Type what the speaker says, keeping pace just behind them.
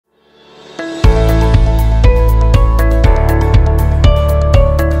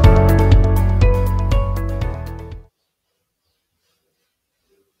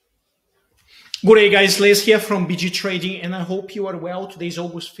Good day, guys. Les here from BG Trading, and I hope you are well. Today is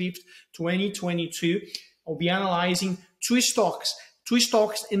August 5th, 2022. I'll be analyzing two stocks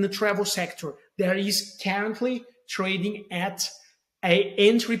in the travel sector that is currently trading at an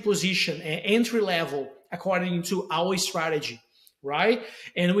entry position, an entry level, according to our strategy, right?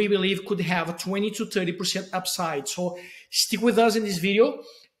 And we believe could have a 20 to 30% upside. So stick with us in this video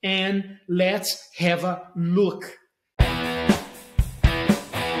and let's have a look.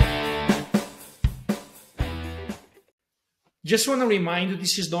 Just want to remind you,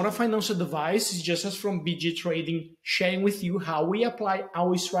 this is not a financial advice. It's just us from BG Trading sharing with you how we apply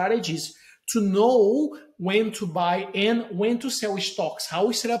our strategies to know when to buy and when to sell stocks, how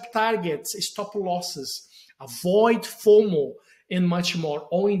we set up targets, stop losses, avoid FOMO, and much more,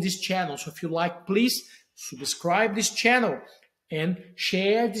 all in this channel. So if you like, please subscribe this channel and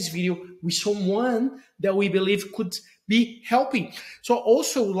share this video with someone that we believe could be helping. So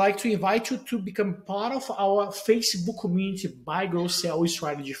also would like to invite you to become part of our Facebook community, Buy, Grow, Sell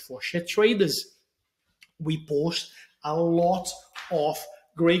Strategy for Share Traders. We post a lot of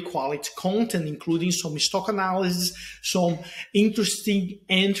great quality content, including some stock analysis, some interesting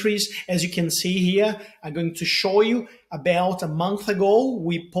entries. As you can see here, I'm going to show you about a month ago,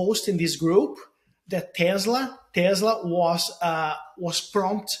 we posted in this group that Tesla was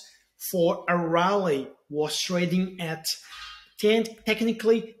prompt for a rally, was trading at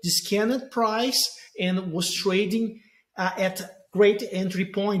technically discounted price and was trading at great entry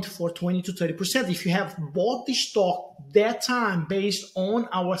point for 20 to 30%. If you have bought the stock that time based on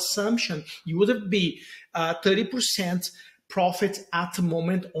our assumption, you would have been 30% profit at the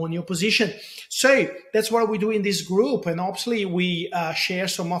moment on your position. So that's what we do in this group. And obviously we share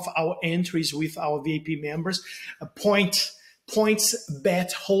some of our entries with our VIP members. Points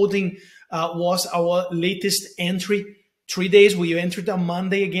bet holding was our latest entry. 3 days, we entered on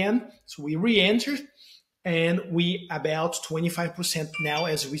Monday again. So we re-entered and we about 25% now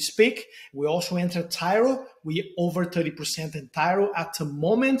as we speak. We also entered Tyro. We over 30% in Tyro at the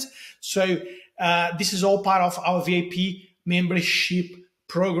moment. So this is all part of our VIP membership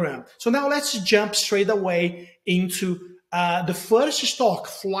program. So now let's jump straight away into the first stock,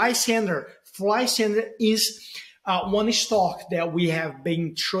 Flysander. Flysander is one stock that we have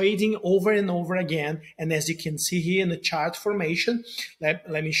been trading over and over again. And as you can see here in the chart formation, let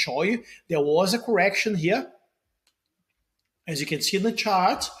me show you, there was a correction here, as you can see in the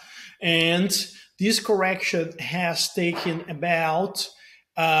chart. And this correction has taken about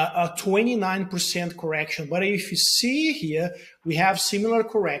a 29% correction. But if you see here, we have similar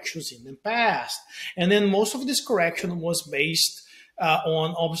corrections in the past. And then most of this correction was based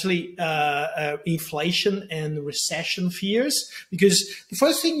on obviously inflation and recession fears, because the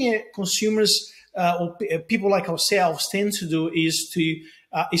first thing consumers or people like ourselves tend to do is to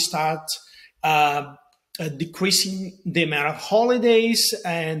start decreasing the amount of holidays,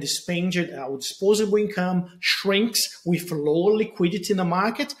 and our disposable income shrinks with lower liquidity in the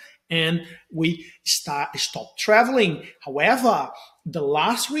market, and we stop traveling. However, the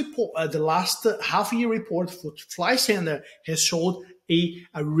last report, the last half-year report for Flysander has showed a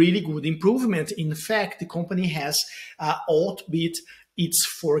really good improvement. In fact, the company has outbeat its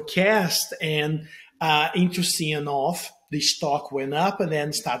forecast, and interesting enough, the stock went up and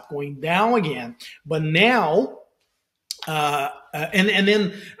then started going down again. But now, I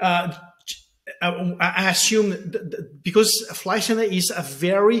assume because Flysander is a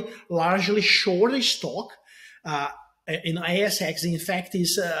very largely short stock in ASX, in fact,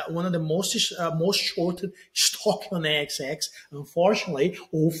 is one of the most shorted stock on ASX. Unfortunately,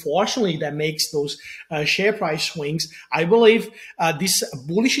 or fortunately, that makes those share price swings. I believe this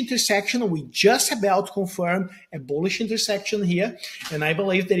bullish intersection, we just about confirmed a bullish intersection here, and I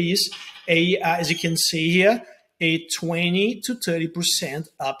believe there is as you can see here, a 20 to 30%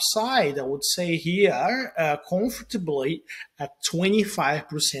 upside. I would say here comfortably at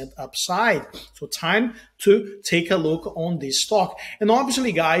 25% upside. So time to take a look on this stock. And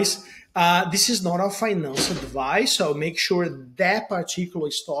obviously, guys, this is not a financial advice, so make sure that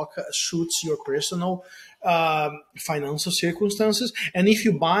particular stock suits your personal financial circumstances. And if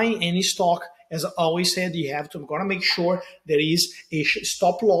you buy any stock, as I always said, you have to gotta make sure there is a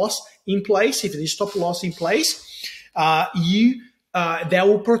stop loss in place. If there is stop loss in place, that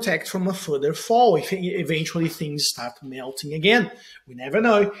will protect from a further fall if eventually things start melting again. We never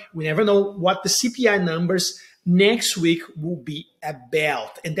know. We never know what the CPI numbers next week will be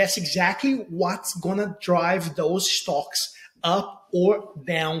about. And that's exactly what's gonna drive those stocks up or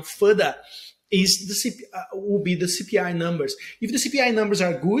down further. will be the CPI numbers. If the CPI numbers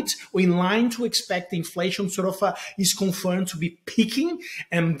are good or in line to expect, the inflation is confirmed to be peaking,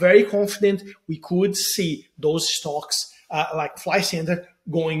 I'm very confident we could see those stocks like Fly Center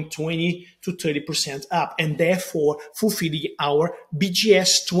going 20 to 30% up, and therefore fulfilling our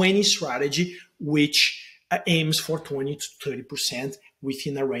BGS 20 strategy, which aims for 20 to 30%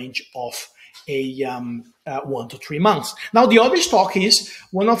 within a range of 1 to 3 months. Now, the other stock is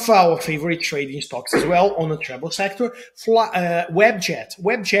one of our favorite trading stocks as well on the travel sector, Webjet.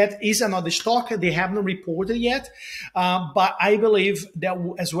 Webjet is another stock. They haven't reported yet, but I believe that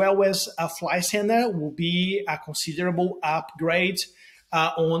as well as Fly Center will be a considerable upgrade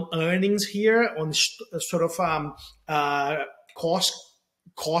on earnings here, on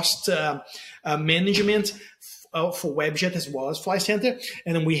cost management for Webjet as well as Fly Center.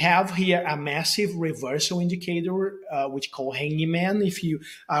 And then we have here a massive reversal indicator, which called Handyman. If you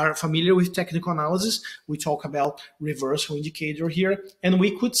are familiar with technical analysis, we talk about reversal indicator here. And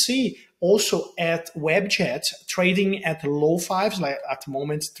we could see also at Webjet trading at low fives, like at the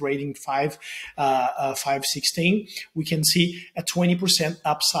moment trading 516. We can see a 20%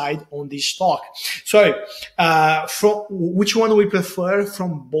 upside on this stock. So from which one we prefer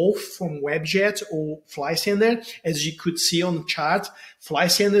from both, from Webjet or Fly Center? As you could see on the chart, Fly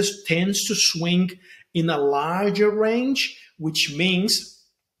Center tends to swing in a larger range, which means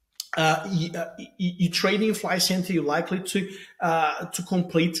you trade in Fly Center, you're likely to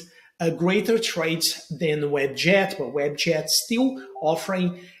complete greater trades than Webjet, but Webjet still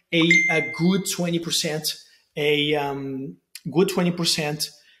offering a good 20%, good 20%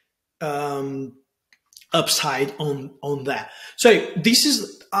 upside on that. So this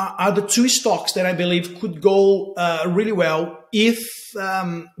is are the two stocks that I believe could go really well if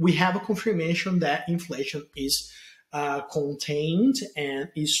we have a confirmation that inflation is contained and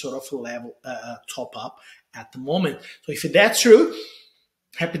is sort of level top up at the moment. So if that's true,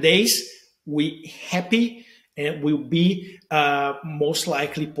 happy days. We happy and will be most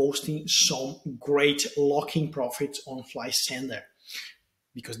likely posting some great locking profits on Fly Center,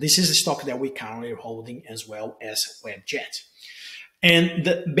 because this is a stock that we currently are holding as well as Webjet. And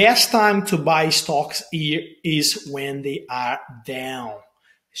the best time to buy stocks here is when they are down.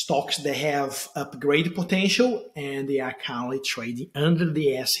 Stocks that have upgrade potential and they are currently trading under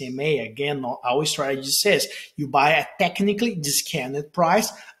the SMA. Again, our strategy says you buy a technically discounted price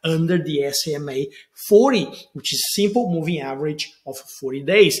under the SMA 40, which is simple moving average of 40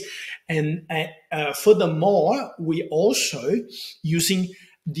 days. And furthermore, we also using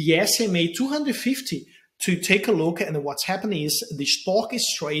the SMA 250 to take a look. And what's happening is the stock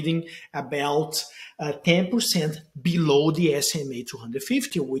is trading about 10% below the SMA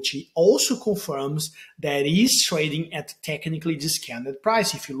 250, which also confirms that it is trading at technically discounted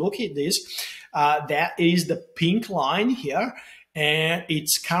price. If you look at this, that is the pink line here, and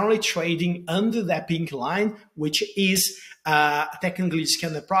it's currently trading under that pink line, which is technically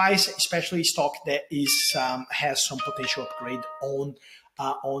discounted price, especially stock that is has some potential upgrade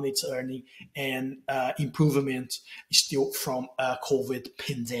on its earning and improvement still from COVID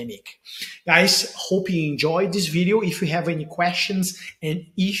pandemic. Guys, hope you enjoyed this video. If you have any questions and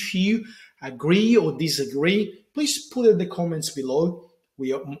if you agree or disagree, please put in the comments below.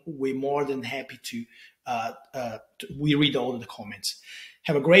 We're more than happy to we read all of the comments.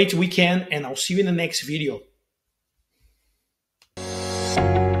 Have a great weekend, and I'll see you in the next video.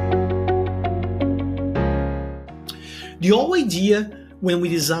 The whole idea when we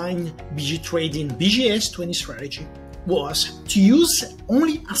designed BG Trading BGS 20 strategy was to use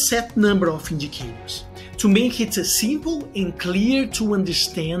only a set number of indicators to make it simple and clear to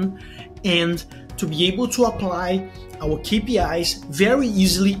understand and to be able to apply our KPIs very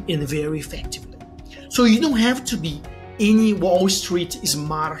easily and very effectively. So you don't have to be any Wall Street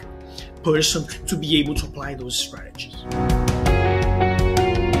smart person to be able to apply those strategies.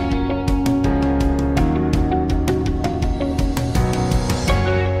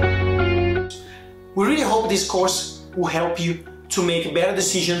 We really hope this course will help you to make better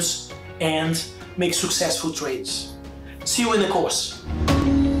decisions and make successful trades. See you in the course.